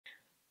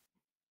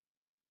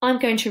I'm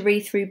going to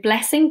read through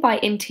Blessing by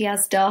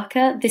Imtiaz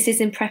Dharker. This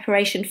is in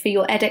preparation for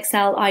your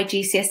Edexcel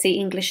IGCSE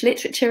English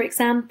Literature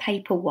exam,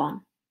 paper 1.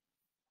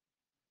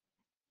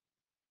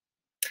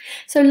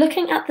 So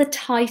looking at the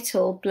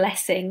title,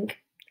 Blessing,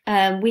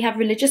 we have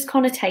religious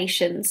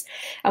connotations,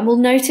 and we'll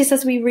notice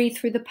as we read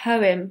through the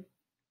poem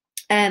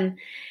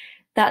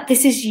that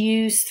this is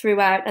used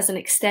throughout as an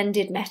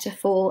extended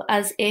metaphor,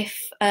 as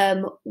if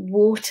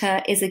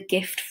water is a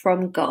gift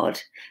from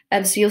God.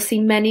 So you'll see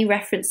many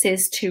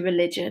references to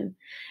religion.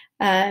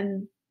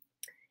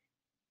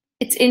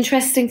 It's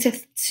interesting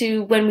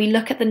to when we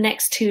look at the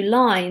next two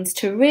lines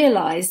to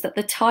realise that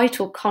the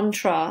title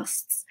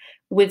contrasts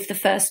with the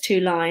first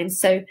two lines.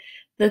 So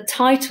the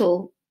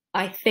title,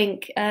 I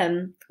think,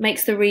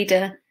 makes the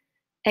reader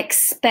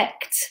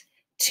expect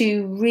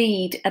to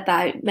read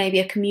about maybe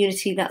a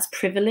community that's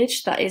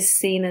privileged, that is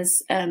seen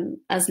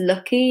as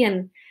lucky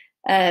and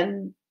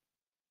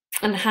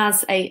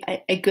has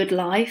a good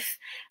life,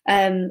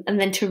 and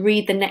then to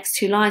read the next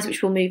two lines,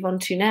 which we'll move on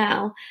to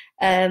now,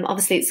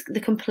 obviously it's the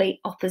complete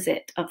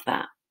opposite of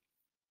that.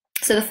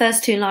 So the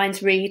first two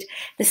lines read,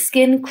 "The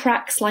skin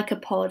cracks like a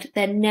pod,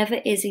 there never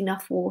is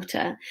enough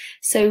water."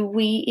 So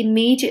we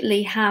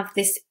immediately have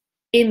this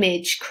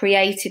image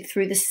created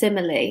through the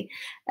simile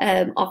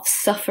of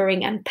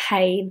suffering and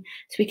pain.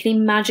 So we can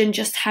imagine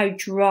just how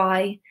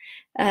dry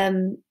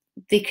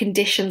the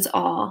conditions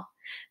are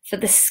for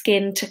the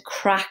skin to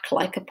crack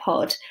like a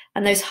pod.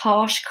 And those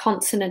harsh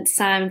consonant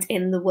sounds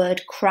in the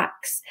word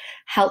cracks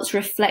helps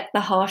reflect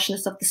the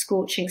harshness of the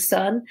scorching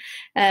sun,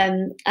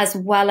 as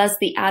well as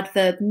the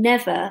adverb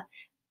never,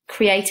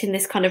 creating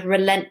this kind of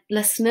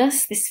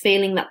relentlessness, this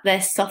feeling that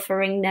their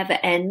suffering never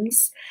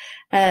ends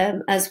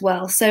as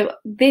well. So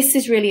this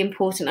is really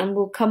important, and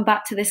we'll come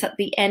back to this at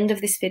the end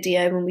of this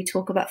video when we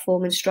talk about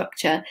form and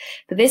structure,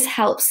 but this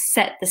helps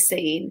set the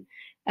scene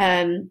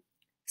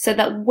so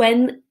that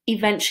when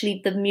eventually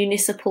the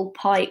municipal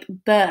pipe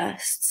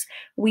bursts,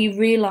 we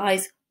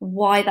realise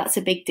why that's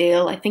a big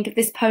deal. I think if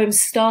this poem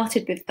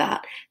started with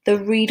that, the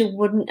reader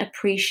wouldn't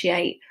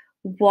appreciate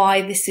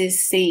why this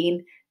is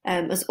seen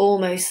as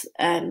almost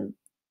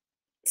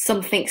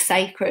something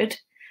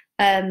sacred.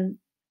 So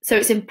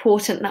it's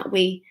important that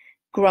we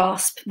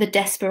grasp the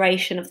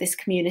desperation of this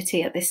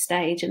community at this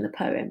stage in the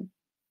poem.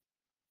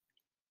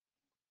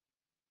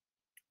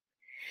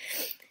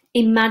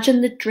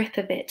 Imagine the drip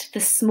of it, the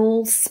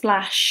small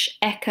splash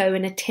echo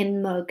in a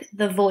tin mug,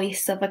 the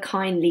voice of a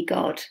kindly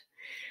God.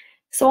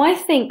 So I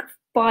think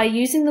by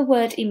using the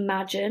word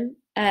imagine,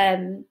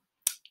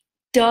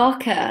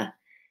 Dharker's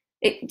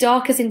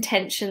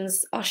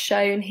intentions are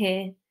shown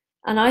here.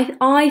 And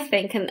I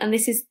think, and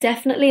this is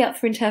definitely up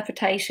for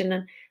interpretation,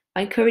 and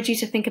I encourage you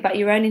to think about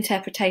your own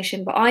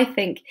interpretation, but I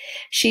think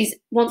she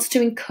wants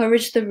to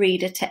encourage the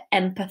reader to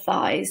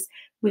empathise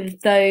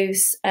with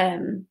those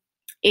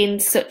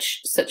in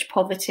such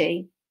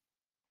poverty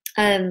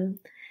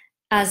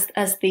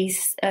as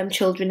these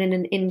children in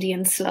an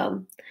Indian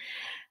slum.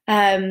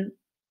 So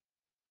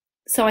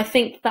I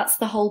think that's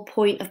the whole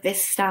point of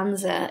this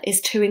stanza,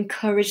 is to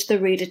encourage the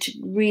reader to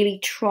really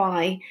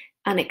try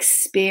and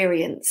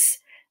experience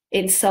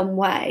in some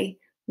way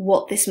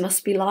what this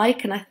must be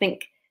like. And I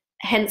think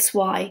hence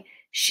why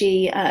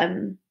she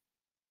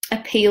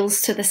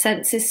appeals to the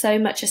senses so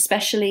much,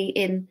 especially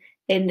in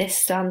this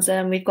stanza.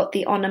 And we've got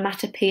the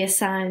onomatopoeia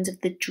sound of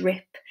the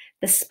drip,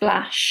 the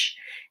splash,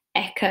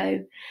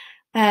 echo.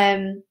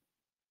 So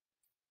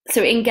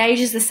it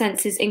engages the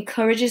senses,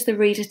 encourages the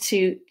reader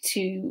to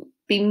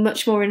be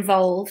much more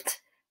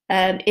involved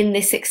in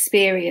this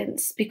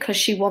experience, because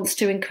she wants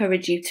to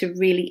encourage you to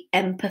really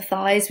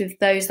empathise with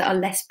those that are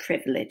less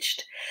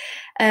privileged.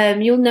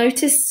 You'll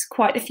notice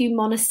quite a few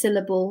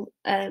monosyllables,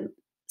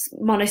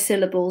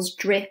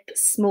 drip,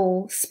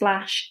 small,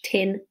 splash,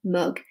 tin,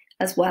 mug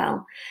as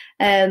well.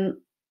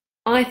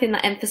 I think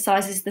that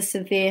emphasises the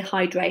severe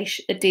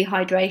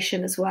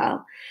dehydration as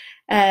well.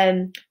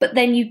 But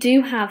then you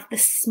do have the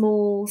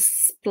small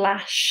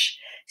splash.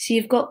 So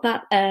you've got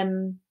that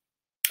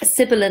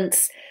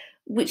sibilance,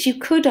 which you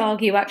could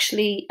argue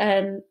actually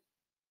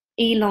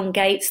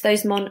elongates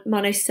those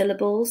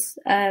monosyllables.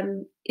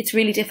 It's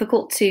really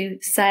difficult to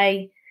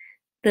say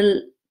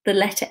the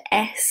letter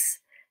S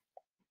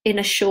in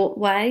a short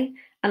way,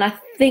 and I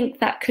think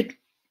that could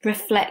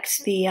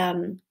reflect the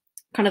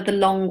kind of the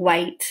long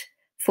wait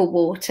for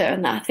water,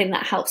 and I think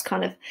that helps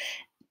kind of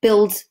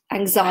build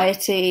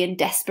anxiety and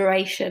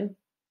desperation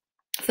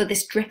for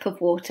this drip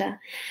of water.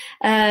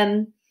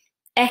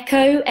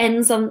 Echo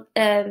ends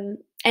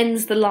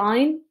the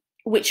line,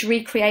 which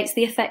recreates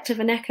the effect of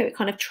an echo. It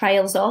kind of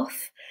trails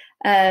off,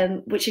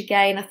 which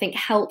again I think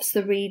helps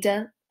the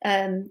reader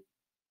in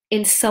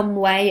some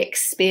way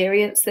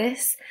experience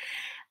this.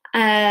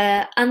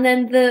 And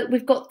then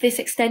we've got this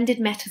extended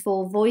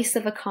metaphor, voice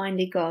of a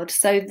kindly God.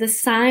 So the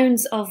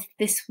sounds of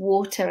this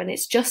water, and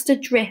it's just a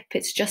drip,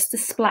 it's just a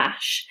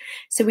splash.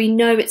 So we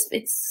know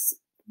it's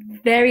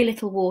very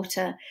little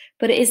water,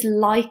 but it is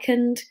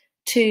likened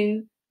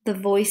to the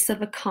voice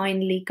of a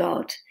kindly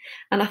God.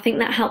 And I think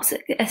that helps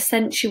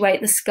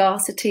accentuate the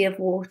scarcity of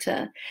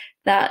water,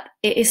 that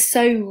it is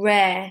so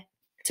rare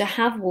to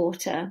have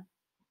water,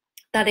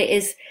 that it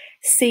is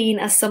seen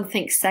as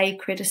something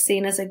sacred, is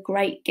seen as a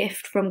great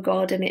gift from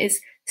God, and it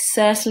is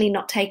certainly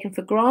not taken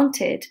for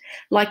granted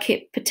like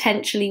it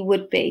potentially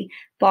would be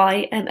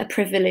by a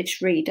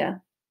privileged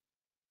reader.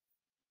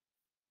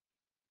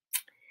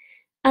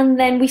 And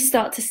then we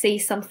start to see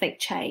something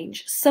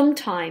change.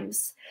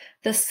 Sometimes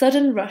the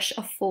sudden rush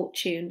of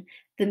fortune,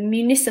 the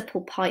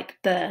municipal pipe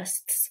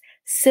bursts,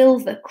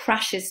 silver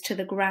crashes to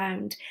the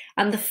ground,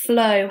 and the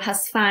flow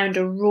has found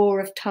a roar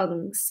of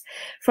tongues.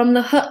 From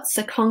the huts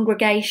a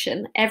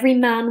congregation, every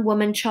man,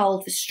 woman,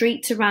 child, the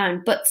streets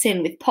around butts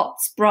in with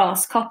pots,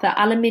 brass, copper,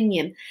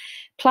 aluminium,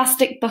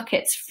 plastic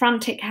buckets,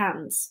 frantic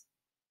hands.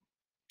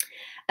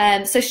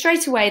 So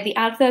straight away, the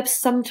adverb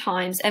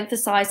sometimes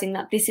emphasizing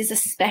that this is a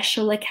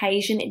special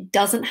occasion. It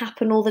doesn't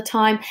happen all the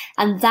time.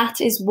 And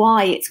that is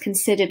why it's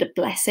considered a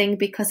blessing,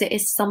 because it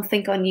is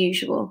something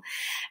unusual.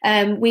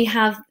 We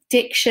have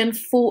diction,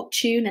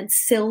 fortune, and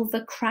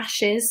silver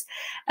crashes.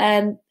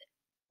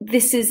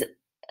 This is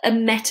a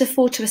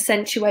metaphor to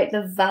accentuate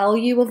the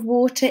value of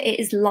water. It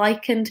is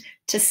likened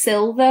to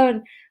silver.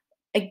 And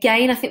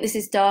again, I think this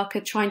is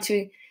Dharker trying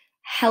to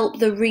help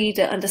the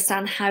reader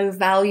understand how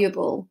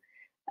valuable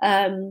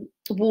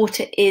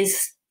water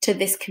is to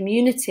this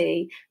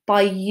community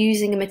by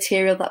using a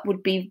material that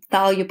would be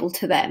valuable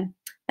to them,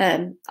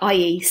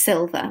 i.e.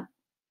 silver.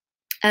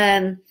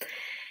 And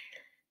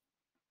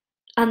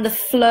the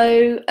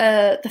flow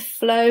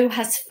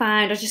has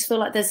found, I just feel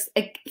like there's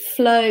a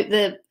flow,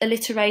 the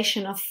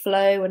alliteration of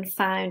flow and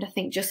found, I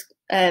think just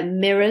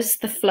mirrors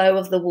the flow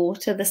of the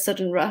water, the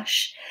sudden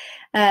rush.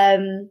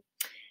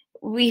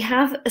 We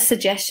have a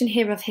suggestion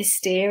here of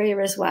hysteria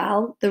as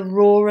well, the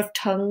roar of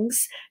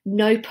tongues,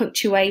 no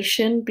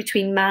punctuation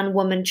between man,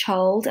 woman,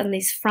 child, and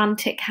these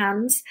frantic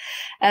hands.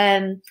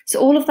 So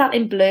all of that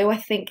in blue, I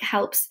think,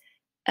 helps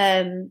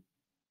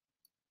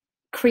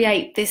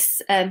create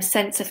this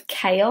sense of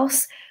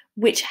chaos,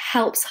 which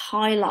helps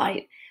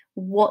highlight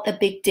what a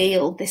big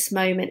deal this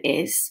moment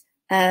is,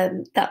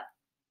 that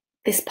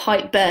this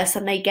pipe bursts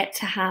and they get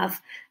to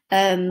have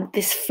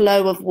this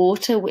flow of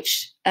water,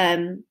 which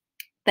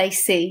they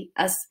see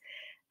as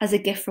a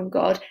gift from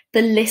God.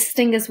 The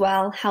listing as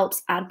well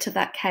helps add to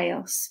that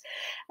chaos.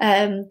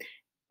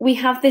 We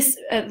have this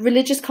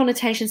religious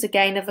connotations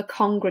again of a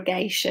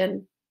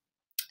congregation,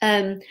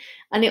 and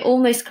it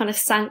almost kind of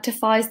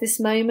sanctifies this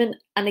moment.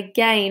 And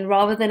again,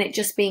 rather than it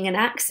just being an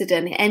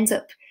accident, it ends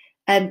up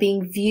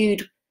being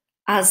viewed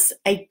as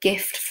a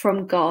gift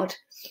from God.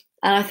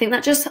 And I think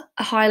that just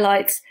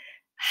highlights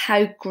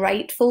how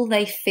grateful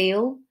they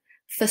feel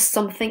for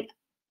something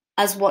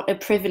as what a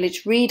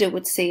privileged reader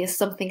would see as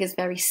something as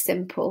very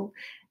simple.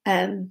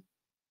 And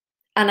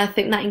I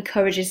think that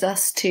encourages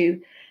us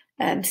to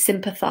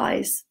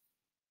sympathise.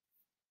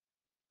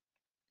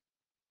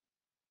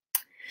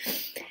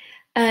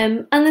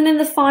 And then in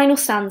the final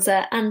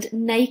stanza, and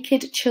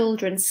naked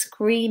children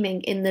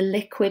screaming in the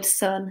liquid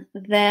sun,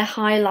 their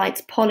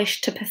highlights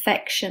polished to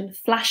perfection,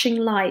 flashing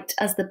light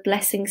as the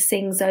blessing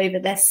sings over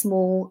their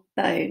small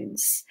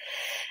bones.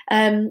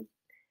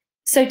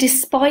 So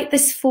despite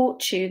this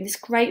fortune, this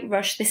great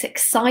rush, this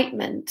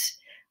excitement,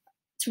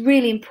 it's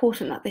really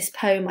important that this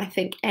poem, I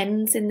think,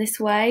 ends in this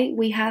way.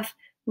 We have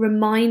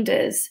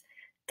reminders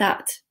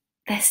that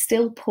they're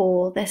still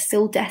poor, they're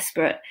still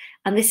desperate,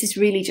 and this is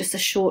really just a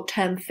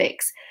short-term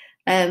fix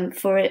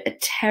for a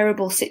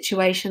terrible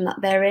situation that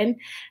they're in.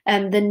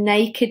 The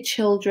naked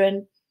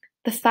children,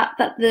 the fact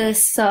that the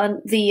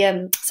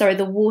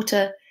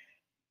water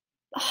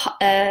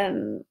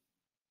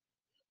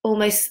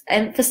almost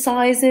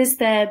emphasizes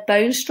their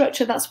bone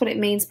structure. That's what it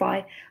means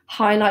by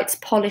highlights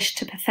polished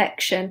to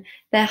perfection.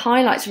 Their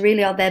highlights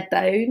really are their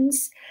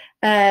bones,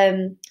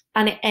 and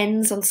it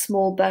ends on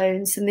small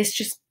bones. And this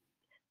just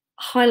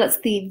highlights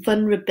the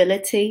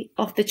vulnerability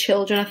of the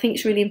children. I think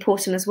it's really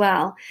important as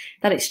well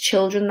that it's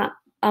children that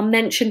are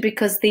mentioned,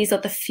 because these are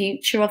the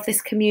future of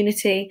this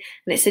community,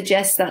 and it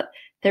suggests that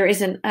there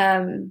is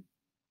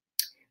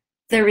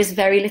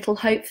very little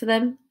hope for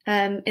them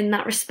in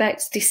that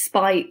respect,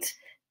 despite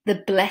the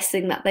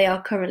blessing that they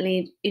are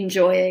currently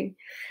enjoying.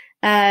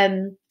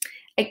 Again,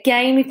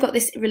 we've got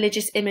this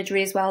religious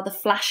imagery as well. The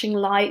flashing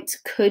light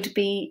could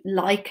be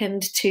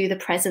likened to the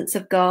presence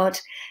of God.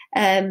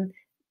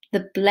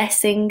 The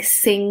blessing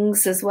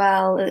sings as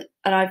well.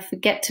 And I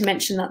forget to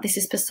mention that this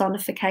is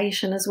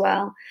personification as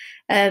well.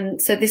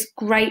 So this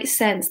great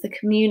sense, the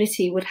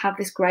community would have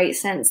this great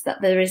sense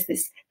that there is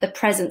the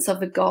presence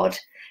of a God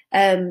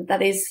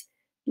that is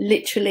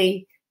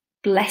literally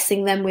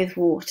blessing them with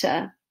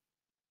water.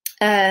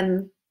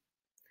 And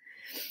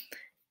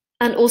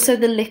also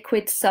the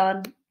liquid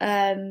sun,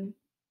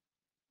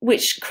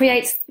 which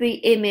creates the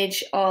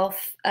image of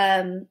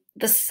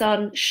the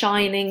sun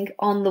shining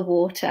on the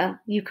water,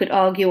 you could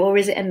argue, or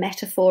is it a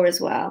metaphor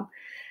as well?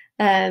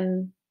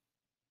 But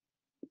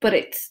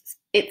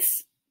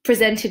it's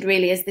presented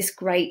really as this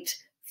great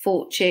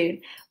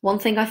fortune. One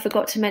thing I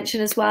forgot to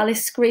mention as well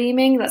is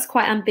screaming. That's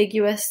quite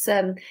ambiguous.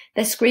 They're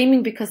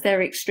screaming because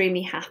they're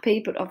extremely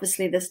happy, but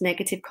obviously there's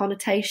negative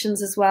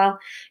connotations as well.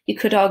 You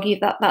could argue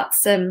that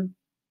that's a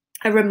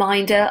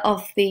reminder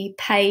of the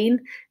pain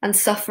and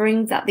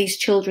suffering that these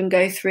children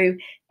go through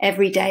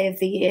every day of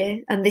the year.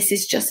 And this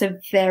is just a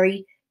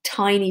very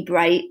tiny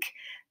break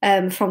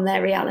from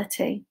their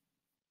reality.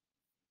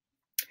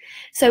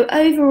 So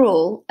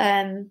overall,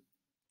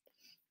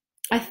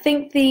 I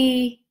think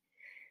the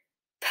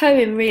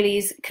poem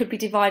really could be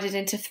divided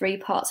into 3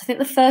 parts. I think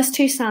the first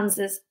 2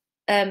 stanzas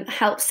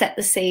help set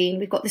the scene.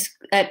 We've got this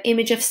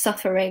image of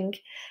suffering,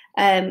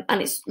 and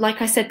it's,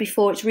 like I said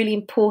before, it's really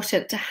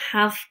important to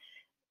have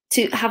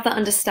that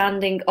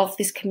understanding of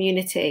this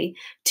community,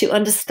 to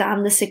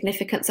understand the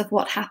significance of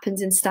what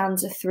happens in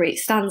stanzas 3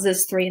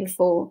 and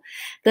 4.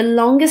 The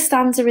longer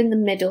stanza in the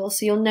middle,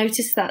 so you'll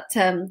notice that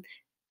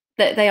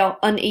that they are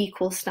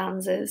unequal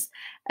stanzas.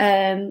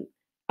 And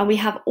we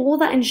have all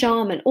that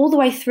enjambment all the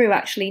way through,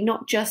 actually,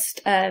 not just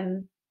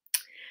in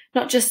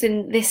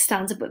this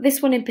stanza, but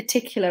this one in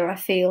particular, I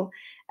feel,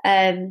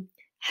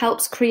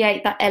 helps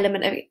create that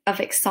element of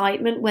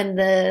excitement when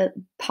the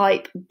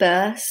pipe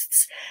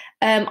bursts.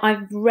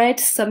 I've read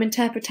some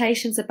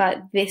interpretations about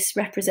this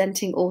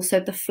representing also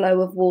the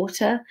flow of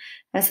water.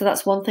 So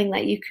that's one thing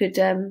that you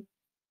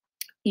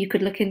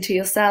could look into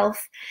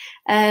yourself.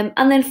 And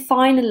then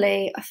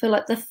finally, I feel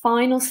like the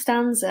final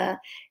stanza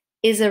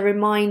is a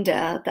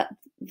reminder that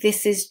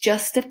this is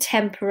just a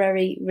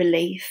temporary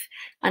relief,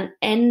 and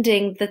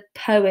ending the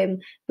poem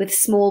with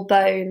small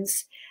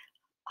bones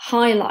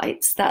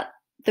highlights that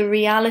the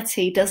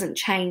reality doesn't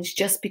change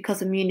just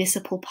because a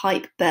municipal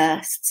pipe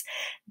bursts.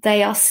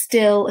 They are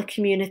still a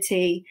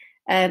community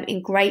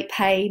in great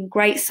pain,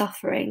 great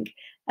suffering,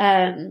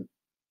 and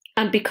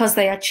because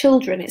they are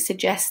children, it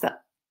suggests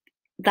that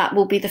that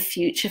will be the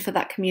future for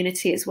that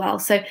community as well.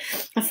 So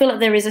I feel like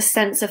there is a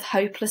sense of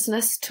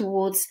hopelessness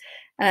towards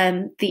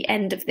the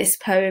end of this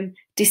poem,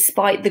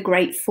 despite the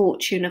great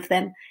fortune of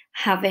them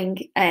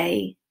having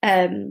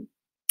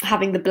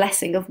the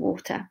blessing of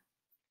water.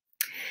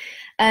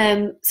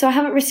 So I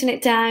haven't written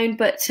it down,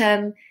 but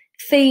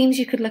themes,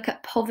 you could look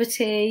at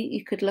poverty,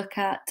 you could look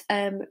at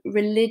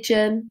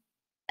religion,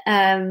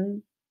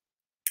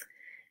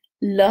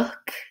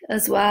 luck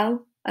as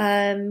well.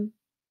 But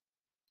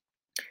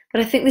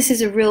I think this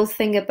is a real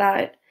thing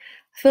about,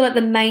 I feel like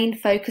the main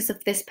focus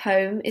of this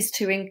poem is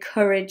to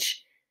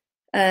encourage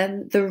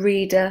the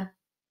reader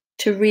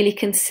to really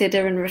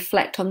consider and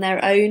reflect on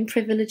their own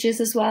privileges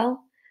as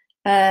well,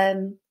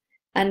 and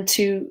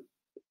to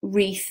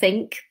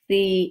rethink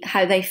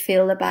how they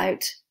feel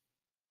about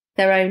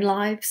their own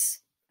lives,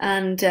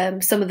 and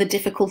some of the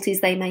difficulties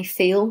they may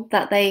feel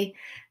that they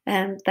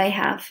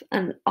have,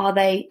 and are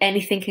they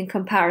anything in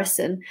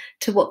comparison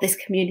to what this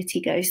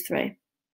community goes through.